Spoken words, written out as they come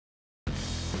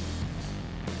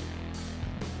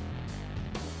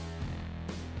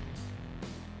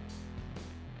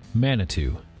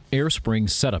Manitou Air Spring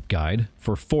Setup Guide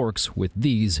for forks with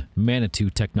these Manitou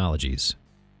technologies.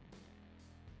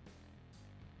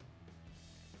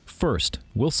 First,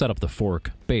 we'll set up the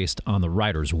fork based on the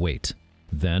rider's weight.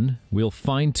 Then, we'll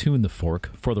fine-tune the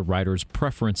fork for the rider's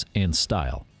preference and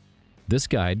style. This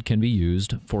guide can be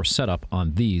used for setup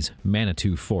on these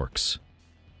Manitou forks.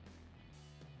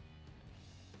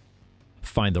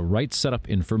 Find the right setup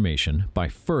information by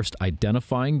first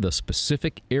identifying the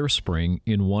specific air spring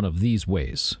in one of these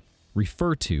ways.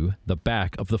 Refer to the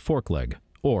back of the fork leg,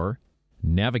 or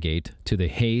navigate to the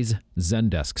Hayes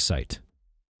Zendesk site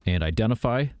and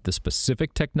identify the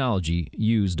specific technology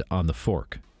used on the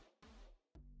fork.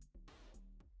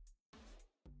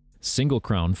 Single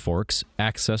crown forks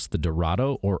access the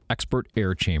Dorado or Expert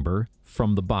Air chamber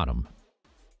from the bottom.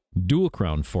 Dual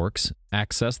crown forks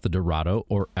access the Dorado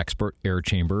or Expert Air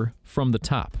chamber from the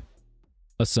top.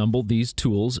 Assemble these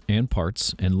tools and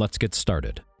parts and let's get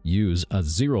started. Use a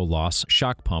zero-loss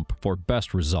shock pump for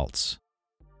best results.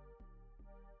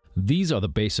 These are the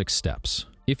basic steps.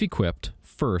 If equipped,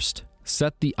 first,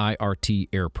 set the IRT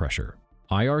air pressure.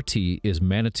 IRT is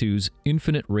Manitou's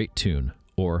infinite rate tune,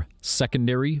 or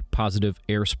secondary positive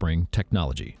air spring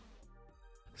technology.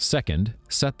 Second,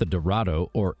 set the Dorado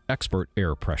or Expert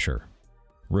Air pressure.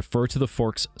 Refer to the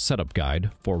fork's setup guide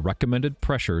for recommended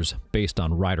pressures based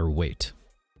on rider weight.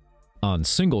 On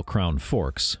single crown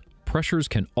forks, pressures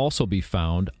can also be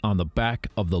found on the back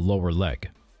of the lower leg.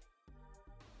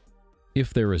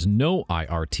 If there is no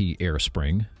IRT air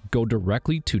spring, go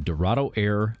directly to Dorado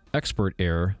Air Expert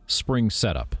Air Spring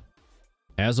Setup.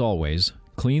 As always,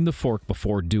 clean the fork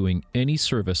before doing any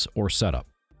service or setup.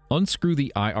 Unscrew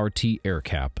the IRT air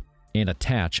cap and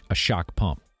attach a shock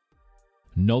pump.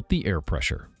 Note the air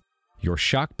pressure. Your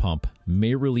shock pump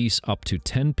may release up to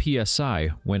 10 psi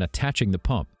when attaching the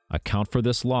pump. Account for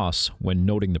this loss when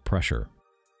noting the pressure.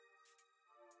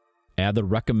 Add the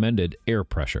recommended air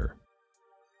pressure.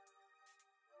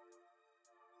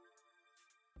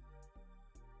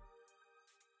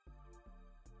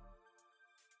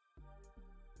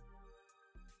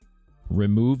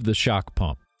 Remove the shock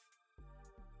pump.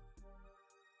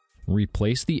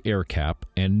 Replace the air cap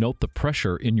and note the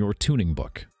pressure in your tuning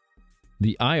book.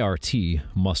 The IRT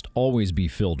must always be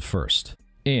filled first,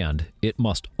 and it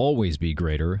must always be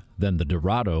greater than the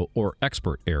Dorado or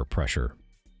Expert Air pressure.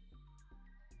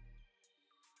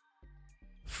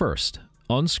 First,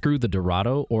 unscrew the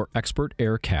Dorado or Expert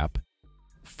Air cap.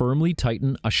 Firmly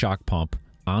tighten a shock pump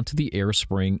onto the air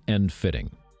spring end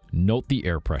fitting. Note the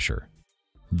air pressure.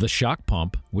 The shock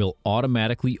pump will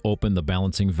automatically open the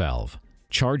balancing valve,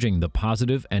 charging the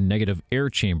positive and negative air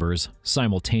chambers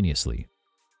simultaneously.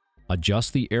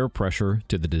 Adjust the air pressure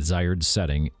to the desired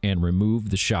setting and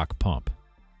remove the shock pump.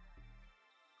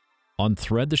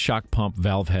 Unthread the shock pump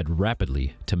valve head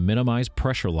rapidly to minimize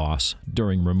pressure loss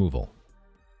during removal.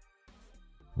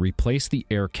 Replace the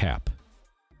air cap.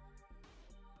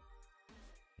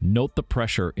 Note the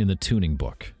pressure in the tuning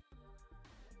book.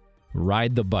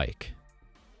 Ride the bike.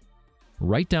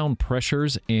 Write down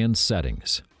pressures and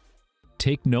settings.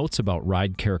 Take notes about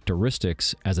ride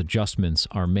characteristics as adjustments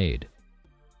are made.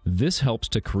 This helps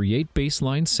to create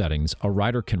baseline settings a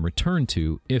rider can return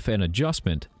to if an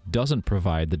adjustment doesn't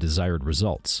provide the desired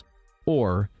results,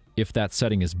 or if that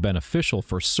setting is beneficial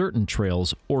for certain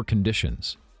trails or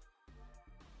conditions.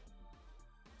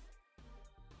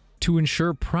 To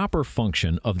ensure proper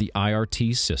function of the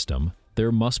IRT system,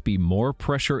 there must be more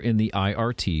pressure in the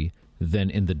IRT than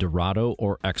in the Dorado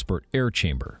or Expert Air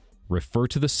chamber. Refer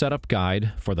to the setup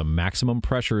guide for the maximum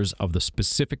pressures of the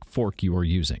specific fork you are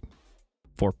using.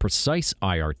 For precise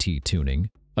IRT tuning,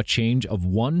 a change of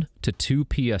 1 to 2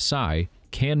 psi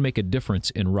can make a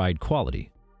difference in ride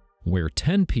quality, where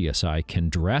 10 psi can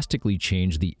drastically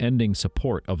change the ending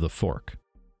support of the fork.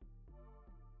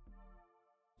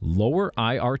 Lower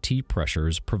IRT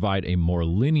pressures provide a more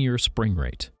linear spring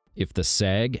rate. If the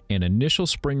sag and initial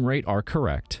spring rate are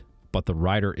correct, but the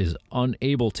rider is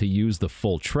unable to use the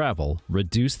full travel,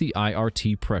 reduce the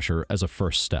IRT pressure as a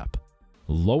first step.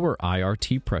 Lower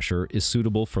IRT pressure is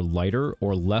suitable for lighter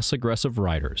or less aggressive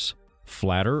riders,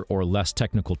 flatter or less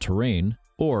technical terrain,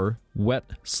 or wet,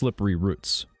 slippery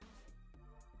routes.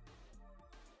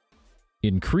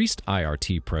 Increased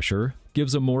IRT pressure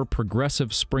gives a more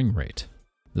progressive spring rate.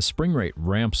 The spring rate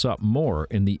ramps up more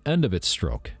in the end of its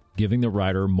stroke, giving the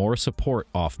rider more support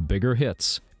off bigger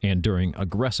hits and during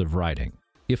aggressive riding.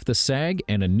 If the sag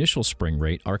and initial spring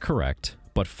rate are correct,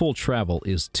 but full travel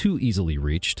is too easily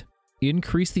reached,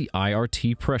 increase the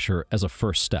IRT pressure as a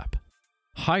first step.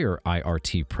 Higher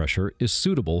IRT pressure is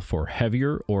suitable for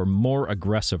heavier or more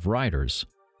aggressive riders,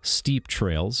 steep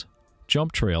trails,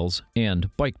 jump trails,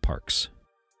 and bike parks.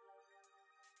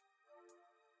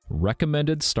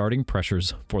 Recommended starting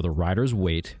pressures for the rider's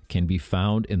weight can be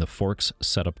found in the fork's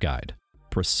setup guide.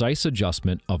 Precise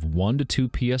adjustment of 1 to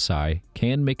 2 psi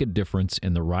can make a difference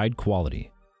in the ride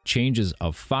quality. Changes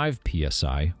of 5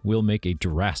 psi will make a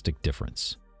drastic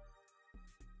difference.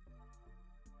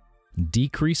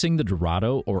 Decreasing the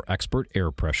Dorado or Expert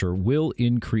air pressure will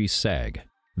increase sag.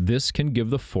 This can give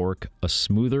the fork a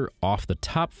smoother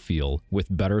off-the-top feel with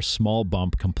better small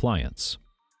bump compliance.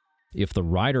 If the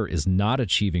rider is not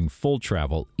achieving full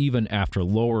travel even after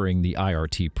lowering the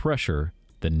IRT pressure,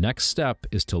 the next step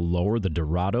is to lower the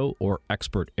Dorado or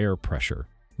Expert air pressure.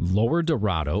 Lower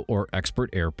Dorado or Expert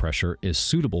air pressure is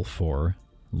suitable for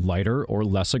lighter or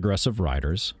less aggressive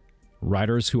riders,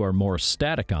 riders who are more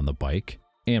static on the bike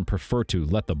and prefer to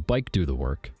let the bike do the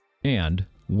work, and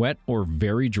wet or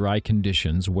very dry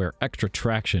conditions where extra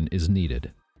traction is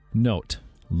needed. Note: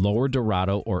 lower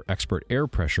Dorado or Expert air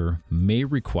pressure may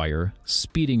require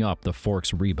speeding up the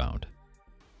fork's rebound.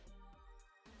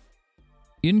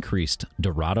 Increased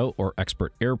Dorado or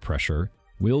Expert air pressure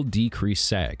will decrease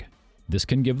sag. This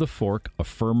can give the fork a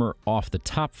firmer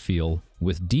off-the-top feel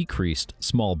with decreased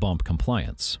small bump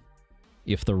compliance.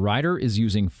 If the rider is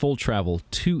using full travel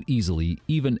too easily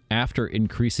even after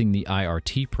increasing the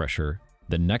IRT pressure,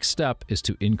 the next step is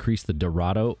to increase the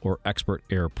Dorado or Expert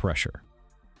air pressure.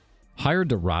 Higher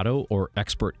Dorado or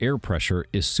Expert air pressure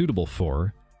is suitable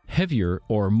for heavier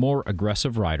or more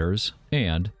aggressive riders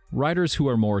and riders who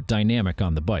are more dynamic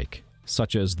on the bike,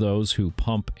 such as those who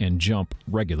pump and jump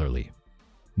regularly.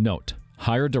 Note: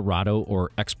 higher Dorado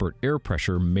or Expert air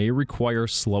pressure may require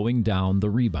slowing down the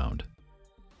rebound.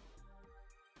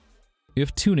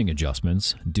 If tuning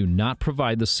adjustments do not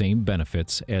provide the same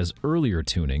benefits as earlier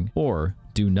tuning or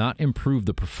do not improve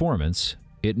the performance,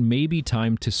 it may be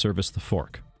time to service the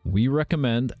fork. We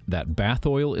recommend that bath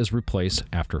oil is replaced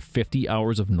after 50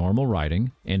 hours of normal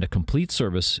riding and a complete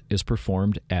service is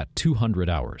performed at 200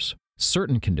 hours.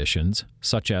 Certain conditions,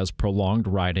 such as prolonged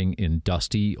riding in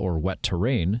dusty or wet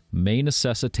terrain, may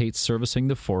necessitate servicing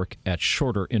the fork at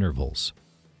shorter intervals.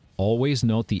 Always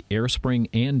note the air spring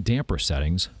and damper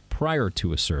settings prior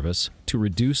to a service to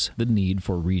reduce the need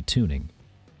for retuning.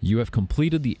 You have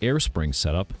completed the air spring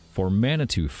setup for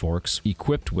Manitou forks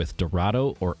equipped with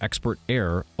Dorado or Expert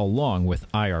Air along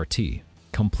with IRT.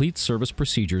 Complete service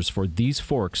procedures for these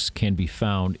forks can be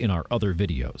found in our other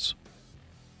videos.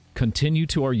 Continue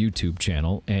to our YouTube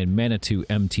channel and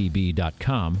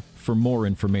ManitouMTB.com for more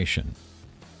information.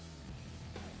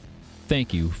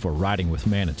 Thank you for riding with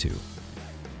Manitou.